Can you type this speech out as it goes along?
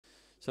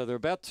So they're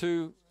about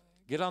to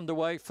get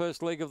underway.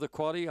 First leg of the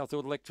quaddie. I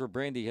thought Electra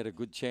Brandy had a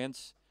good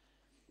chance.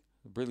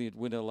 A brilliant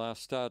winner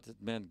last start at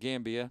Mount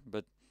Gambier,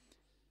 but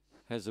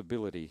has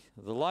ability.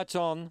 The light's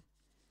on,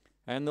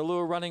 and the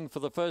lure running for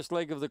the first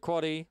leg of the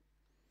quaddie.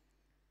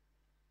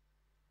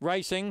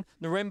 Racing,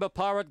 Naremba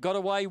Pirate got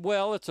away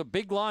well. It's a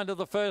big line to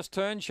the first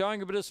turn, showing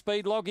a bit of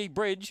speed. Loggy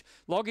Bridge.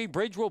 Loggy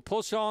Bridge will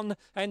push on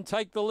and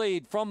take the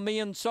lead from Me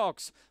and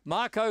Socks.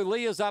 Marco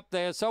Lee is up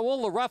there, so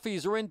all the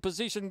roughies are in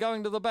position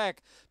going to the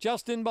back.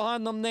 Just in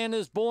behind them then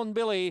is Born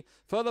Billy.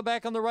 Further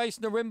back on the race,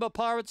 Naremba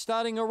Pirate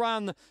starting a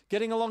run.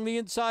 Getting along the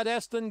inside,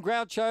 Aston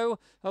Groucho.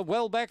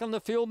 Well back on the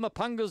field,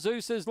 Mapunga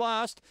Zeus is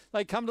last.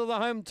 They come to the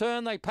home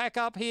turn. They pack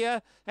up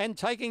here and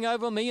taking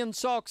over Me and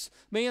Socks.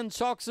 Me and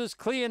Socks is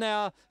clear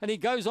now, and he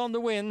goes on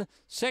to win.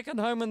 Second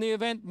home in the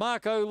event,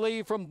 Marco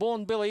Lee from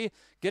Born Billy.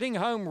 Getting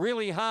home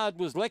really hard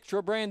was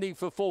Lectra Brandy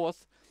for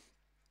fourth.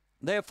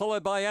 They're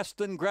followed by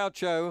Aston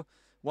Groucho.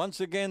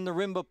 Once again, the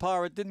Rimba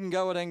Pirate didn't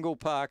go at Angle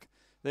Park.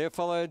 They're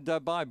followed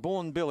by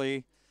Born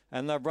Billy,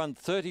 and they've run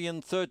 30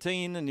 and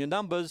 13, and your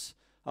numbers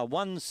are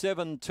 1,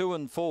 7, 2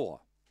 and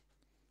 4.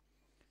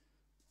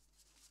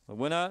 The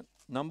winner,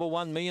 number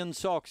 1, Me and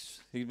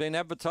Socks. He's been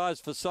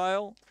advertised for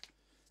sale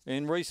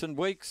in recent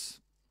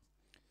weeks.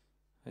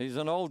 He's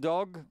an old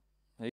dog.